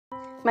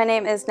My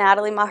name is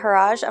Natalie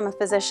Maharajh. I'm a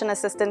physician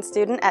assistant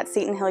student at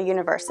Seton Hill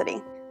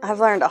University. I've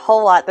learned a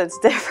whole lot that's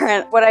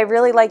different. What I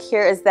really like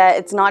here is that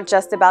it's not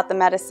just about the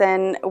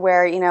medicine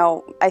where,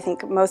 I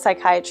think most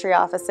psychiatry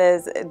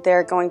offices,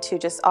 they're going to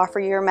just offer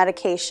you your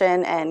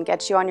medication and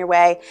get you on your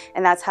way,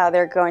 and that's how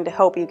they're going to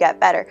hope you get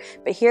better.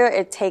 But here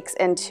it takes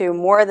into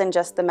more than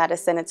just the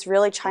medicine. It's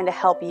really trying to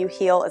help you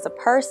heal as a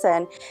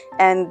person,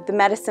 and the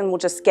medicine will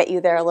just get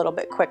you there a little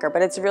bit quicker.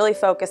 But it's really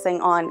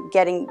focusing on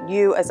getting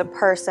you as a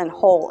person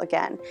whole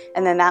again,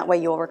 and then that way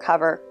you'll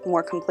recover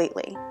more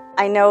completely.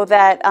 I know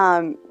that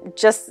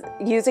just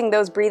using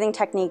those breathing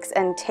techniques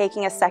and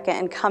taking a second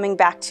and coming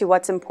back to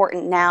what's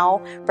important now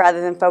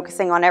rather than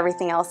focusing on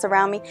everything else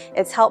around me,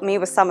 it's helped me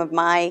with some of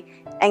my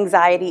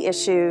anxiety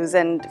issues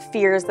and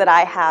fears that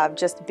I have,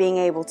 just being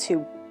able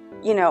to,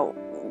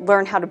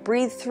 learn how to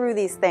breathe through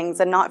these things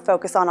and not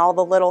focus on all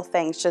the little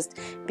things, just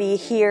be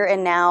here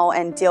and now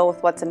and deal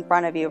with what's in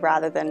front of you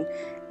rather than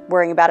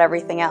worrying about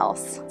everything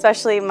else.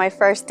 Especially my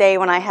first day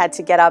when I had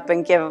to get up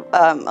and give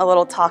a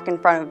little talk in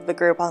front of the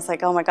group, I was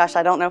like, oh my gosh,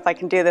 I don't know if I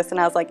can do this. And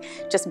I was like,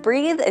 just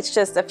breathe. It's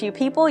just a few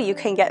people. You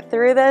can get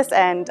through this.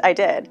 And I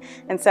did.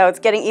 And so it's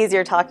getting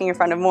easier talking in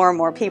front of more and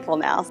more people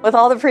now. With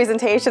all the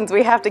presentations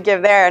we have to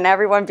give there and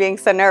everyone being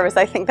so nervous,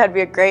 I think that'd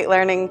be a great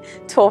learning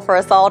tool for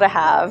us all to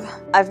have.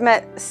 I've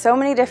met so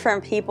many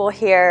different people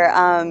here.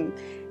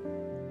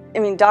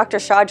 Dr.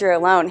 Chaudhry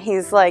alone,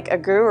 he's like a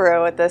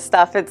guru at this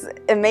stuff. It's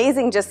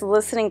amazing just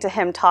listening to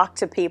him talk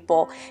to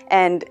people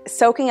and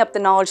soaking up the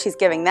knowledge he's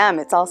giving them.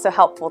 It's also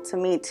helpful to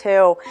me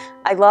too.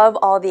 I love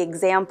all the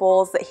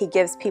examples that he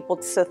gives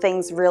people so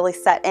things really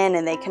set in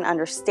and they can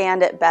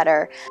understand it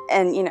better.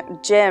 And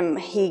Jim,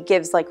 he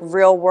gives like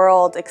real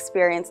world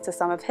experience to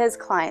some of his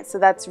clients. So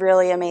that's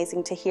really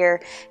amazing to hear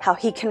how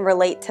he can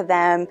relate to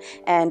them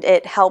and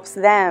it helps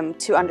them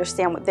to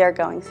understand what they're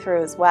going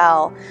through as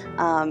well.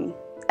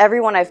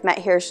 Everyone I've met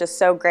here is just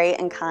so great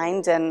and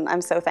kind, and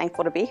I'm so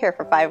thankful to be here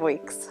for 5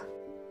 weeks.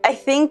 I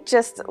think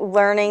just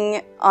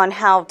learning on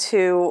how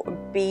to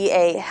be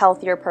a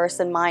healthier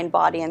person, mind,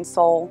 body, and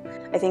soul,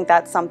 I think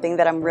that's something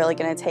that I'm really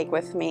going to take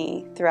with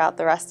me throughout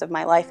the rest of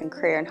my life and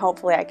career, and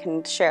hopefully I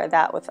can share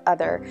that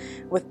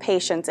with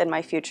patients in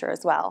my future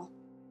as well.